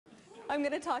I'm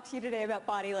going to talk to you today about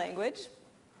body language.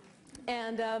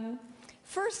 And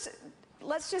first,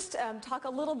 let's just talk a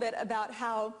little bit about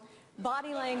how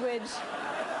body language,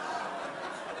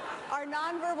 our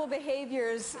nonverbal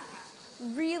behaviors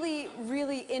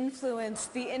really influence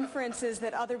the inferences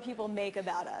that other people make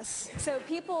about us. So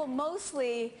people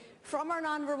mostly, from our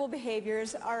nonverbal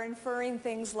behaviors, are inferring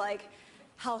things like,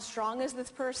 how strong is this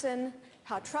person?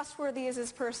 How trustworthy is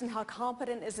this person? How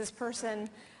competent is this person?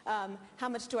 How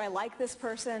much do I like this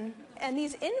person? And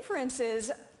these inferences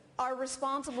are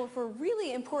responsible for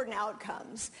really important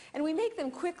outcomes. And we make them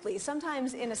quickly,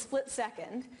 sometimes in a split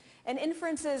second. And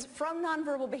inferences from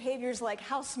nonverbal behaviors like,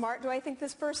 how smart do I think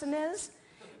this person is?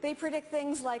 They predict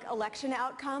things like election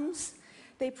outcomes.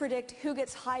 They predict who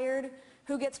gets hired,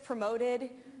 who gets promoted,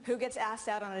 who gets asked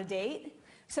out on a date.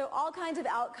 So all kinds of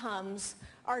outcomes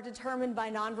are determined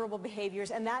by nonverbal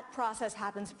behaviors, and that process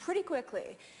happens pretty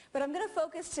quickly. But I'm going to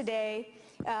focus today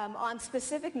on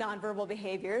specific nonverbal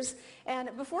behaviors. And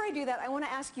before I do that, I want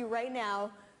to ask you right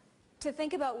now to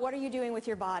think about, what are you doing with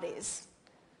your bodies?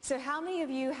 So how many of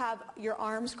you have your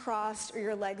arms crossed or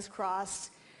your legs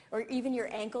crossed or even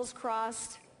your ankles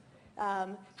crossed?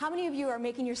 How many of you are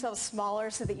making yourselves smaller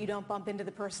so that you don't bump into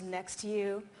the person next to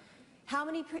you? How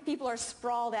many people are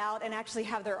sprawled out and actually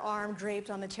have their arm draped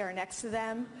on the chair next to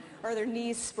them or their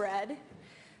knees spread?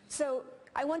 So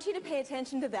I want you to pay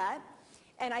attention to that.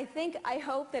 And I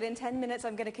hope that in 10 minutes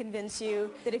I'm going to convince you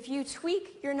that if you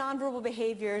tweak your nonverbal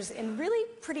behaviors in really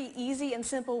pretty easy and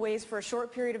simple ways for a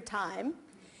short period of time,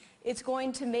 it's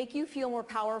going to make you feel more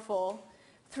powerful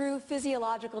through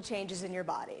physiological changes in your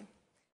body.